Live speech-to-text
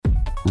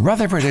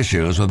Rutherford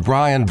Issues with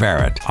Bryan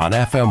Barrett on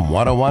FM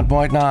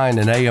 101.9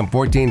 and AM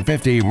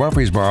 1450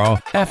 Murfreesboro,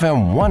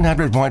 FM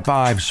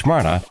 100.5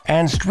 Smyrna,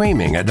 and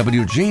streaming at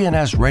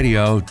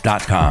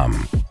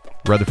WGNSradio.com.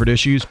 Rutherford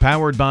Issues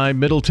powered by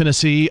Middle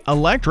Tennessee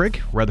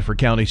Electric. Rutherford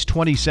County's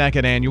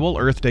 22nd annual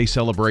Earth Day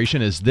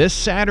celebration is this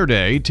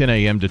Saturday, 10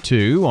 a.m. to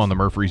 2 on the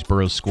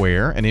Murfreesboro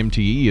Square, and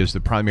MTE is the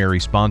primary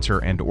sponsor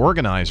and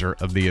organizer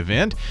of the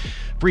event.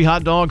 Free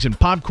hot dogs and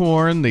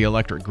popcorn, the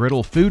electric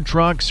griddle food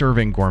truck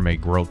serving gourmet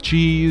grilled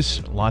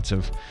cheese, lots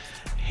of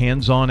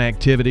hands-on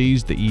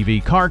activities. The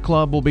EV Car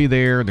Club will be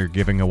there. They're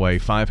giving away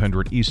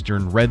 500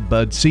 Eastern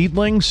Redbud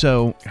seedlings.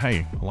 So,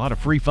 hey, a lot of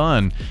free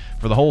fun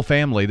for the whole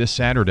family this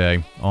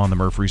Saturday on the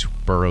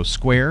Murfreesboro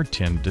Square,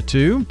 10 to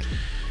 2.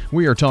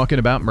 We are talking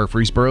about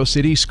Murfreesboro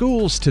City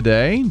Schools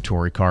today.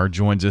 Tori Carr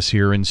joins us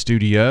here in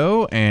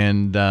studio,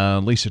 and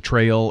Lisa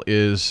Trail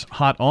is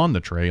hot on the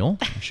trail.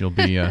 She'll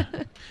be...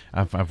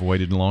 I've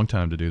waited a long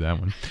time to do that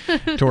one.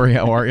 Tori,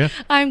 how are you?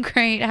 I'm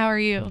great. How are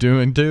you?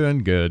 Doing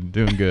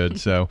good.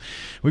 So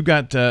we've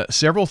got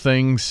several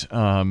things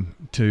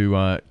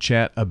to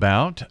chat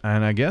about,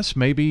 and I guess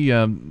maybe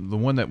the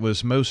one that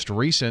was most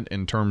recent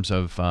in terms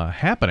of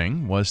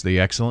happening was the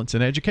Excellence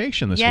in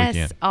Education this weekend.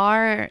 Yes,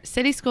 our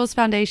City Schools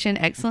Foundation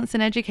Excellence in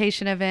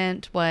Education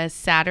event was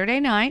Saturday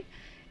night,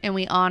 and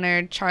we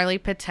honored Charlie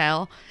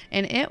Patel,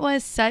 and it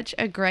was such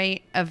a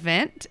great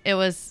event. It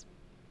was,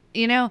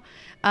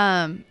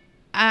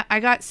 I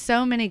got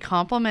so many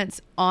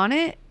compliments on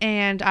it,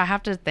 and I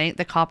have to thank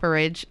the Copper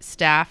Ridge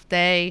staff.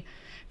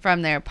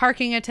 From their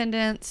parking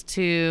attendants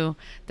to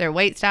their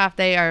wait staff,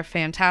 they are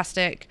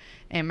fantastic.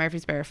 And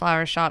Murfreesboro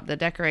Flower Shop, the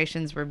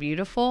decorations were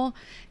beautiful,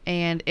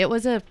 and it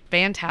was a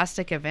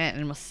fantastic event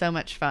and was so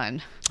much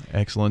fun.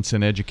 Excellence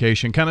in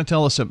Education. Kind of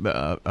tell us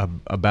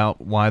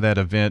about why that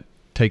event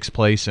takes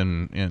place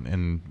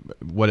and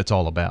what it's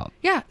all about.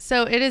 Yeah,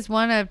 so it is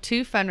one of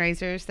two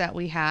fundraisers that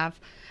we have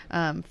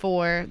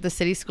for the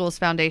City Schools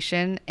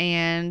Foundation,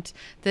 and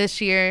this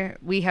year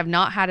we have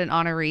not had an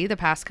honoree the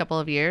past couple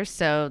of years,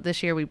 so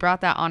this year we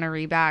brought that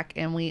honoree back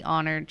and we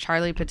honored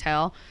Charlie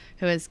Patel,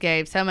 who has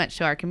gave so much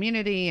to our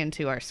community and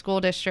to our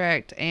school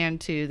district and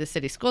to the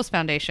City Schools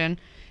Foundation.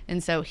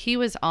 And so he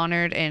was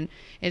honored, and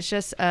it's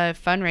just a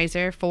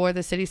fundraiser for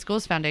the City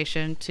Schools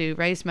Foundation to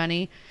raise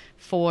money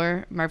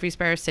for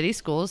Murfreesboro City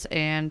Schools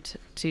and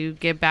to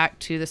give back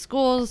to the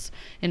schools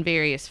in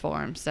various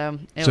forms. So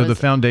the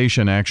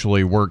foundation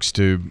actually works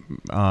to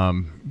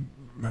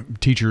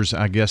teachers,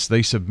 I guess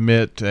they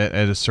submit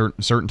at a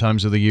certain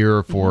times of the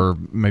year for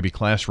maybe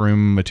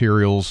classroom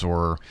materials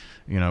or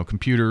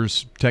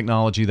computers,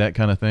 technology, that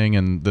kind of thing,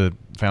 and the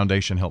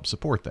foundation helps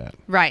support that.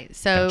 Right.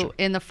 So Gotcha.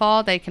 In the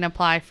fall, they can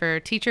apply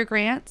for teacher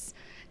grants,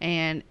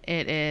 and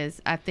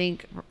I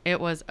think it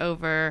was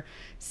over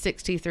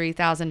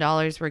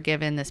 $63,000 were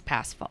given this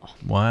past fall.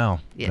 Wow.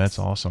 Yes. That's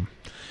awesome.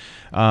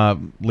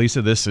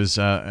 Lisa, this is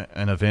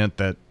an event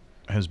that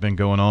has been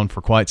going on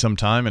for quite some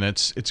time, and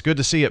it's good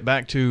to see it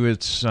back to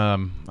its,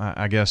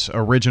 I guess,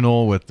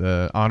 original with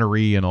the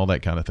honoree and all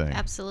that kind of thing.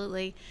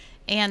 Absolutely.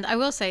 And I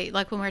will say,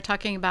 like when we're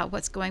talking about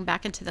what's going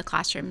back into the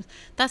classroom,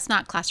 that's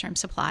not classroom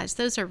supplies.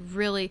 Those are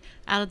really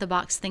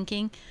out-of-the-box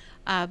thinking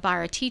by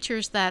our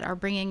teachers that are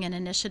bringing in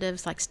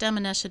initiatives like STEM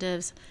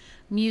initiatives,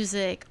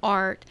 music,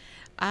 art,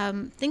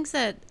 things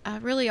that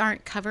really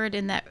aren't covered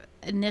in that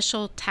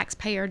initial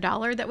taxpayer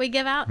dollar that we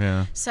give out.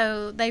 Yeah.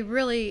 So they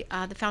really,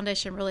 the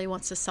foundation really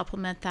wants to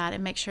supplement that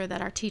and make sure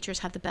that our teachers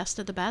have the best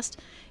of the best.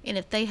 And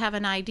if they have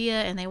an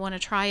idea and they want to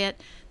try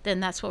it, then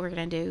that's what we're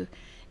going to do.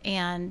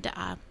 And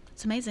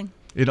it's amazing.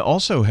 It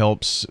also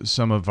helps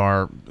some of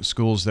our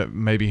schools that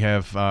maybe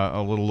have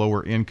a little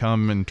lower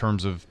income in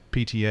terms of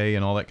PTA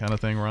and all that kind of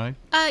thing, right?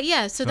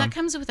 Yeah, so that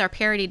comes with our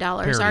parity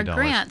dollars. Our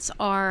grants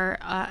are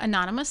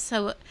anonymous,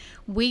 so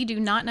we do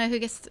not know who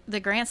gets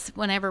the grants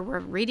whenever we're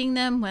reading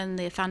them, when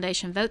the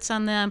foundation votes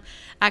on them.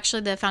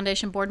 Actually, the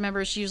foundation board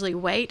members usually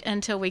wait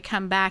until we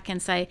come back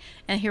and say,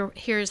 and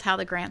here's how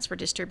the grants were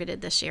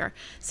distributed this year.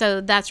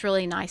 So that's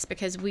really nice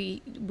because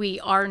we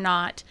are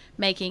not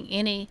making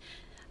any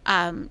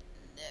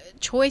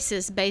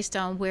choices based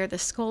on where the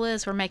school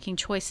is. We're making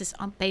choices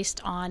based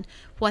on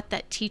what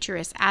that teacher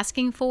is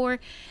asking for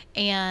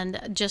and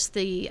just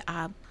the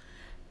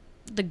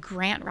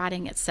grant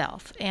writing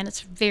itself. And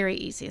it's very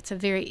easy. It's a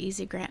very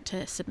easy grant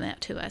to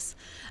submit to us.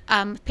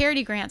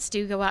 Parity grants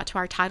do go out to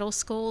our title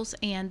schools,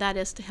 and that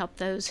is to help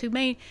those who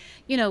may,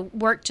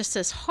 work just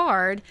as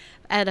hard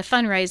at a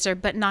fundraiser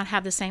but not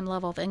have the same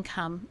level of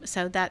income.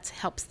 So that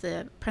helps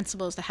the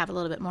principals to have a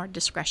little bit more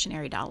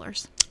discretionary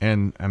dollars.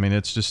 And I mean,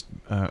 it's just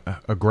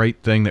a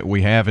great thing that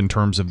we have in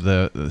terms of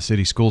the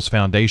City Schools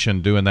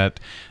Foundation doing that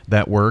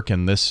work.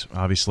 And this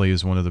obviously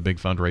is one of the big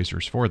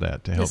fundraisers for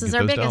that to help get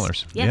those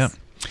dollars. Yes. Yeah.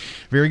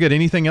 Very good.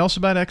 Anything else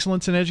about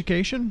excellence in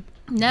education?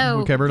 No.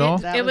 We covered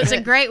all? It was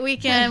a great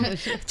weekend.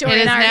 It is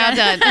now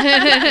done.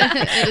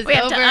 It is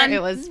over.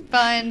 It was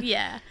fun.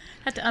 Yeah.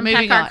 Had to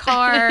unpack our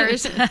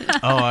cars.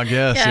 Oh, I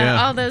guess,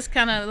 yeah. All those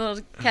kind of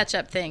little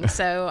catch-up things.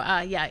 So,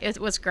 it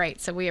was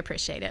great. So we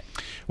appreciate it.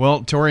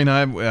 Well, Tori and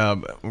I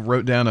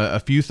wrote down a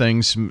few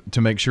things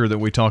to make sure that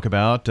we talk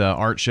about.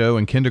 Art show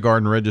and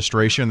kindergarten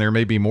registration. There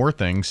may be more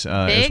things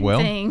as well.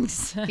 Big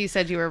things. He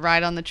said you were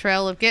right on the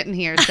trail of getting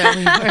here. So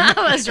we were.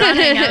 I was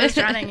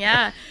running,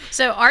 yeah.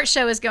 So art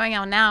show is going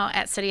on now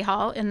at City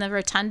Hall in the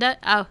Rotunda.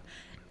 Oh,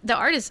 the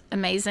art is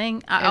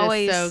amazing. It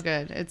is so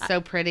good. It's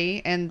so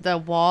pretty. And the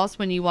walls,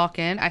 when you walk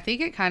in, I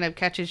think it kind of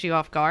catches you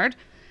off guard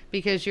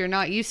because you're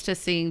not used to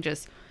seeing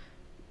just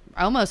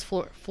almost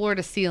floor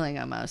to ceiling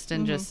almost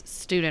and just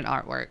student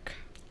artwork.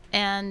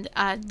 And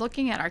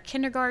looking at our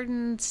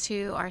kindergartens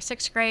to our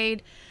 6th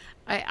grade,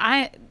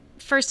 I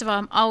first of all,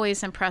 I'm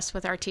always impressed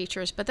with our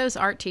teachers, but those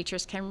art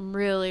teachers can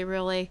really,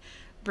 really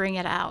bring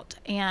it out.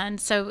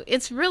 And so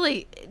it's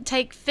really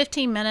take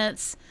 15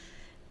 minutes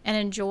and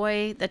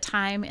enjoy the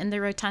time in the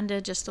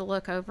Rotunda just to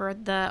look over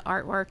the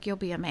artwork. You'll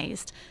be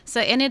amazed. So,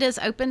 and it is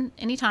open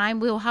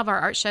anytime. We'll have our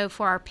art show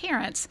for our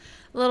parents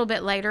a little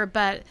bit later,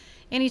 but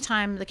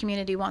anytime the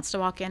community wants to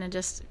walk in and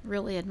just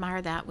really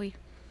admire that, we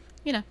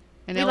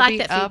and we like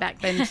that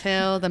feedback.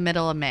 Until the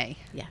middle of May.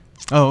 Yeah.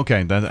 Oh,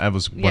 okay. That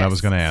was what I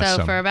was going to ask.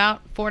 So for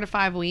about 4 to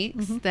 5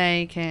 weeks,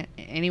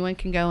 anyone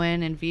can go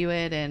in and view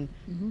it and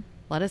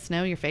let us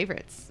know your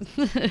favorites.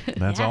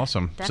 That's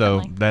awesome.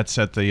 Definitely. So that's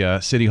at the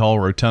City Hall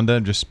Rotunda.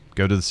 Just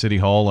go to the City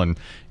Hall, and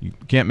you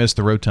can't miss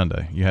the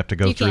Rotunda. You have to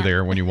go through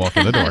there when you walk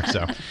in the door.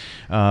 So,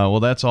 well,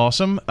 that's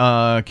awesome.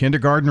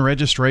 Kindergarten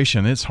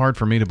registration. It's hard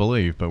for me to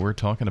believe, but we're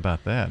talking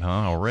about that,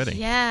 already?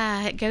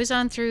 Yeah, it goes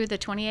on through the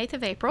 28th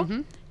of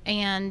April.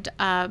 And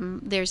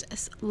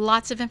there's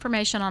lots of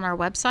information on our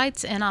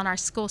websites and on our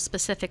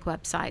school-specific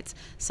websites.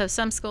 So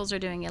some schools are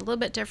doing it a little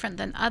bit different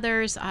than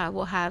others.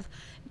 We'll have,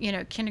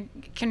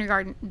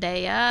 kindergarten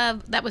day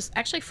of. That was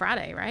actually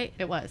Friday, right?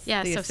 It was.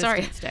 Yeah, the so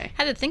sorry. Day.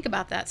 I had to think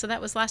about that. So that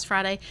was last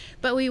Friday.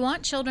 But we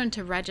want children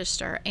to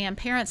register. And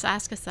parents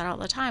ask us that all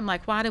the time,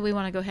 like, why do we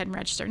want to go ahead and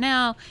register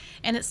now?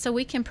 And it's so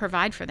we can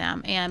provide for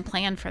them and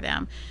plan for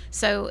them.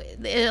 So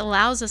it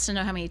allows us to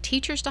know how many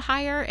teachers to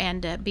hire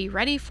and to be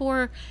ready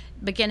for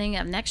beginning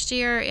of next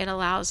year. It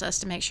allows us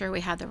to make sure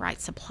we have the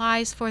right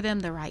supplies for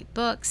them, the right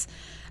books.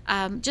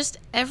 Just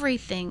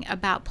everything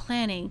about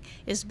planning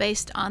is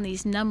based on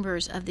these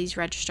numbers of these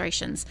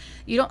registrations.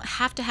 You don't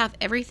have to have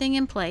everything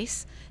in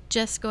place.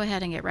 Just go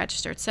ahead and get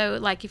registered. So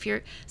like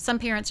some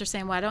parents are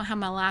saying, well, I don't have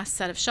my last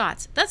set of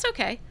shots. That's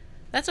okay.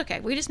 That's okay.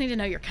 We just need to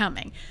know you're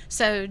coming.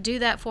 So do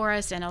that for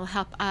us, and it'll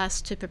help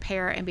us to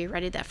prepare and be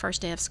ready that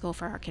first day of school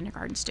for our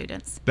kindergarten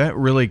students. That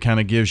really kind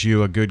of gives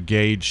you a good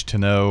gauge to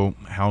know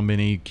how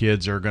many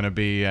kids are going to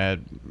be at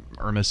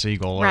Irma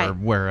Siegel or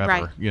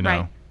wherever,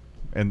 Right.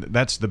 And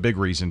that's the big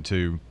reason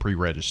to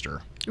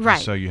pre-register.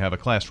 Right. So you have a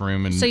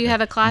classroom. And you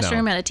have a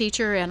classroom and a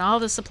teacher and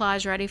all the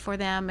supplies ready for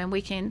them, and we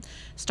can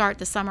start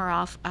the summer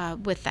off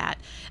with that.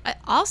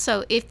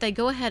 Also, if they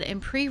go ahead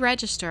and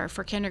pre-register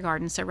for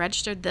kindergarten, so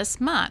registered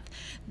this month,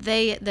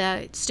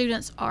 the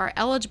students are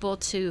eligible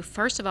to,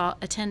 first of all,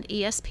 attend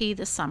ESP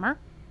this summer,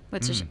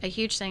 which is a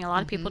huge thing a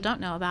lot of people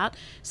don't know about.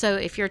 So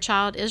if your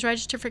child is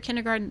registered for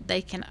kindergarten,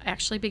 they can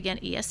actually begin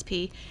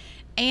ESP,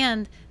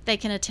 and they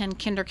can attend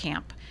kinder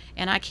camp.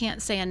 And I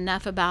can't say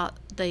enough about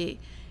the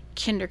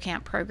kinder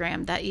camp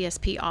program that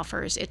ESP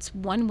offers. It's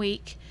 1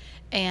 week,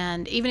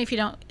 and even if you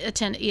don't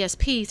attend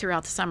ESP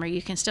throughout the summer,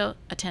 you can still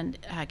attend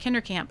kinder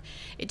camp.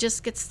 It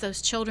just gets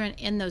those children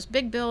in those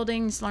big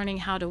buildings, learning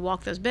how to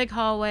walk those big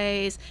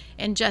hallways,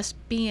 and just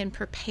being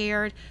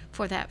prepared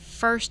for that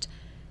first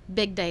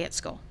big day at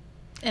school.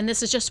 And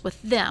this is just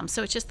with them,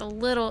 so it's just a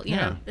little,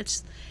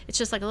 it's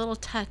just like a little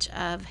touch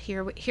of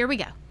here we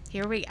go.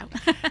 Here we go.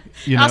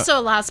 It also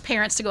allows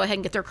parents to go ahead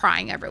and get their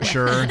crying everywhere.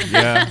 Sure,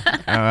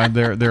 yeah.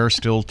 There are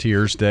still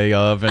tears day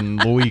of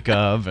and week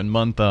of and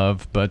month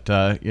of, but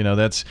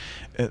that's.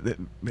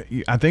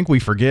 I think we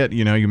forget.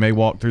 You may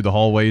walk through the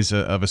hallways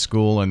of a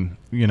school and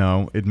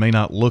it may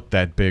not look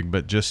that big,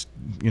 but just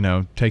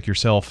take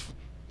yourself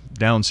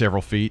down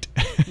several feet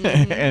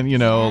and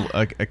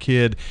a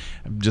kid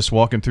just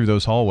walking through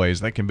those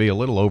hallways, that can be a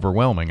little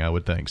overwhelming, I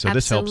would think. So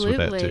this helps with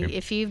that too.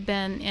 If you've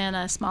been in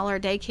a smaller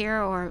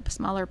daycare or a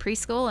smaller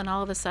preschool and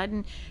all of a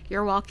sudden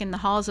you're walking the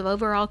halls of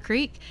Overall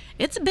Creek,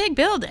 it's a big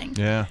building.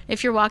 Yeah.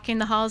 If you're walking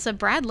the halls of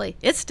Bradley,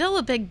 it's still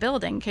a big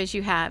building because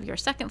you have your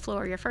second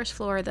floor, your first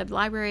floor, the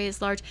library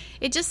is large.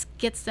 It just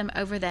gets them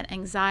over that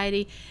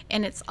anxiety,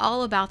 and it's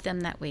all about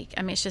them that week.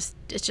 I mean, it's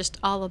just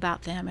all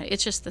about them.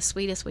 It's just the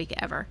sweetest week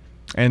ever.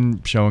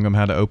 And showing them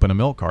how to open a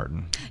milk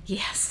carton.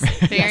 Yes.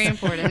 Very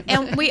important.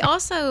 And we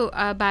also,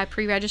 by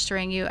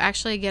pre-registering, you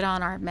actually get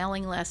on our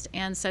mailing list.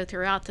 And so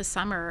throughout the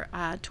summer,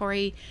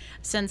 Tori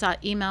sends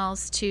out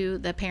emails to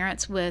the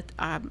parents with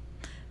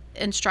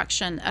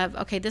instruction of,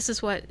 okay, this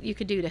is what you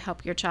could do to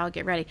help your child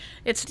get ready.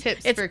 It's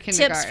tips for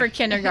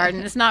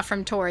kindergarten. It's not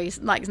from Tori's,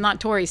 it's not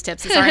Tori's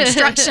tips. It's our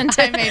instruction tips.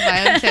 I made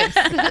my own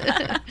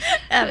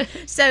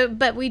tips.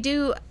 But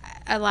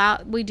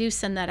we do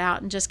send that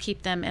out and just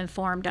keep them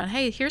informed on,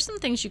 hey, here's some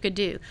things you could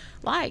do,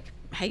 like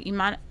hey, you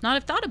might not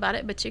have thought about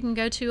it, but you can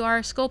go to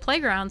our school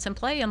playgrounds and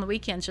play on the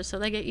weekends just so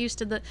they get used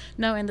to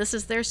knowing this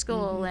is their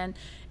school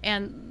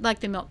and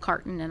like the milk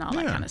carton and all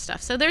that kind of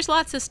stuff. So there's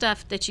lots of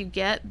stuff that you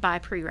get by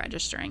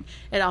pre-registering.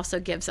 It also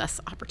gives us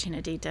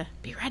opportunity to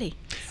be ready.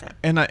 So.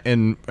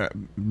 And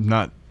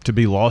not to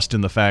be lost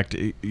in the fact,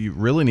 you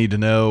really need to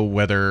know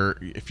whether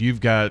if you've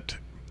got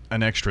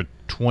an extra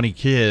 20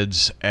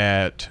 kids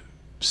at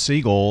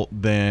Siegel,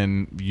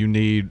 then you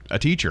need a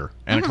teacher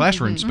and a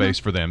classroom space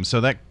for them.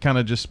 So that kind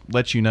of just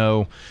lets you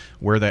know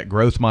where that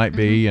growth might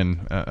be.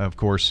 And of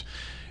course,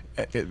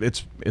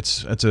 it's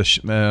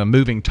a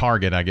moving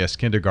target, I guess,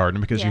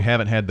 kindergarten, because you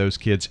haven't had those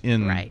kids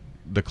in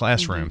the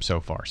classroom so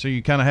far. So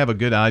you kind of have a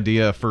good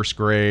idea of first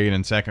grade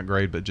and second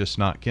grade, but just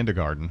not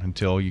kindergarten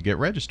until you get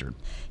registered.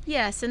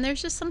 Yes, and there's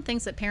just some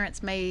things that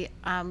parents may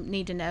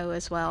need to know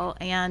as well.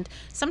 And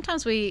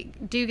sometimes we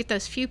do get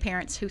those few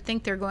parents who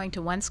think they're going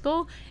to one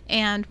school,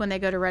 and when they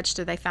go to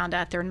register, they found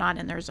out they're not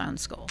in their zone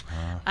school.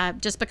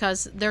 Just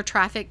because their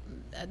traffic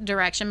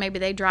direction, maybe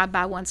they drive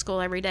by one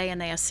school every day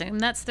and they assume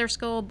that's their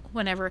school,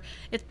 whenever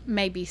it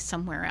may be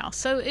somewhere else.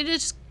 So it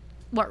is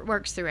what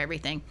works through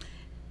everything.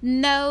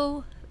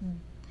 No,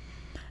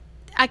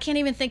 I can't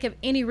even think of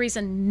any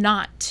reason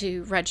not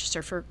to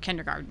register for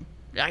kindergarten.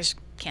 I just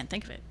can't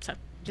think of it. So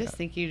just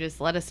think you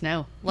just let us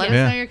know. Let us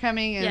know you're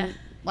coming, and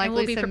like and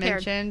we'll Lisa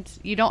mentioned,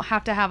 you don't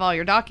have to have all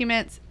your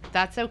documents.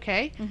 That's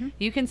okay.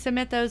 You can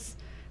submit those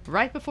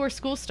right before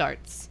school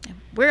starts.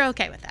 We're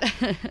okay with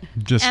that.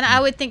 And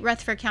I would think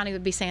Rutherford County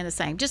would be saying the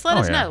same. Just let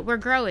us know. We're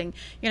growing.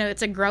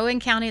 It's a growing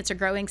county. It's a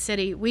growing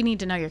city. We need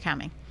to know you're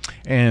coming.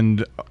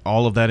 And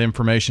all of that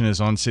information is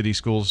on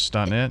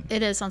cityschools.net?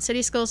 It is on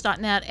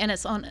cityschools.net, and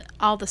it's on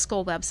all the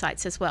school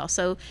websites as well.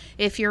 So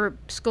if your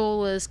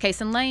school is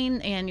Case and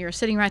Lane and you're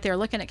sitting right there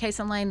looking at Case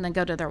and Lane, then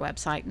go to their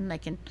website and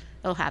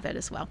they'll have it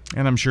as well.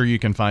 And I'm sure you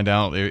can find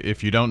out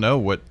if you don't know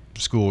what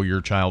school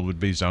your child would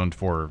be zoned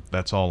for.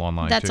 That's all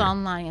online too. That's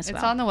online as well.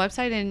 It's on the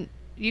website, and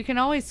you can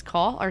always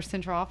call our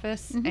central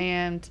office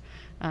and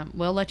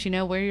we'll let you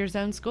know where your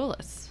zone school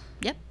is.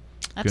 Yep.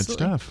 Absolutely.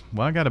 Good stuff.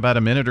 Well, I got about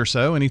a minute or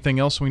so. Anything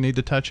else we need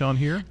to touch on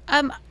here?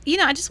 I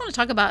just want to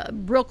talk about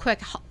real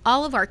quick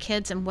all of our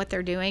kids and what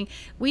they're doing.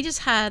 We just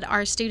had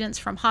our students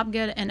from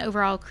Hobgood and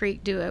Overall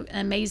Creek do an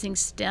amazing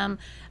STEM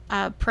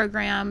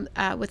program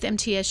with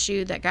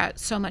MTSU that got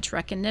so much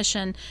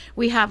recognition.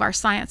 We have our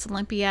Science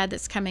Olympiad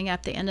that's coming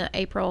up the end of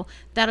April.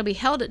 That'll be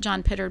held at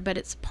John Pittard, but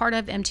it's part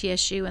of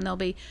MTSU, and there'll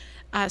be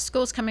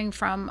schools coming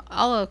from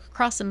all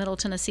across the Middle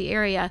Tennessee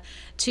area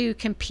to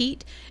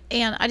compete.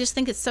 And I just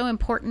think it's so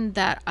important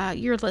that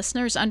your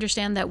listeners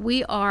understand that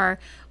we are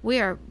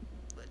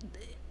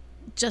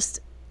just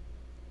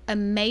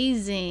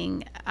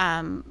amazing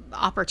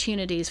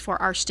opportunities for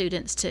our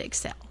students to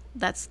excel.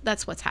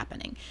 That's what's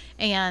happening,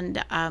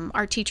 and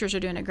our teachers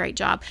are doing a great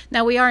job.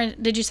 Now we are.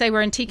 Did you say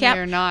we're in TCAP? We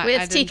are not.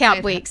 It's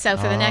TCAP week. So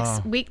for the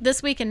next week,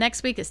 this week and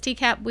next week is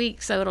TCAP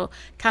week. So it'll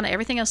kind of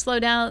everything will slow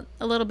down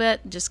a little bit,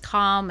 just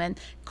calm and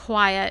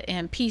quiet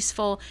and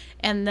peaceful.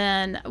 And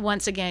then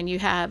once again, you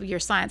have your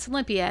Science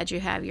Olympiad, you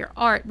have your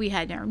art. We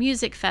had our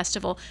music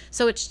festival.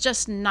 So it's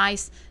just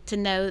nice to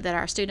know that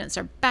our students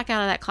are back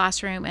out of that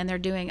classroom and they're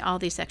doing all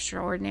these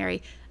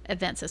extraordinary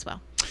events as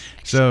well.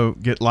 So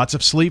get lots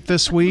of sleep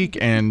this week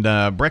and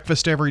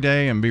breakfast every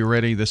day, and be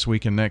ready this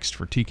week and next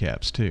for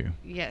TCAPs too.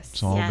 Yes.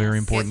 It's all very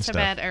important Get stuff.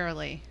 to bed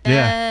early.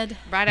 Bed,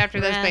 right after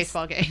rest. those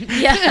baseball games.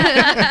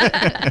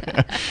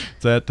 Yeah.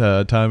 It's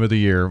that time of the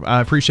year.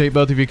 I appreciate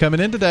both of you coming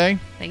in today.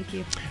 Thank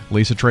you.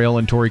 Lisa Trail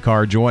and Tori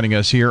Carr joining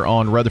us here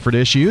on Rutherford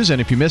Issues. And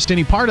if you missed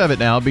any part of it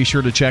now, be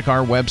sure to check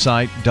our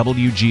website,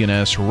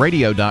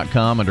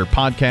 WGNSradio.com, under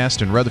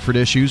podcast and Rutherford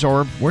Issues,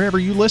 or wherever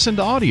you listen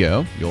to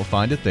audio. You'll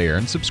find it there,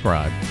 and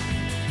subscribe.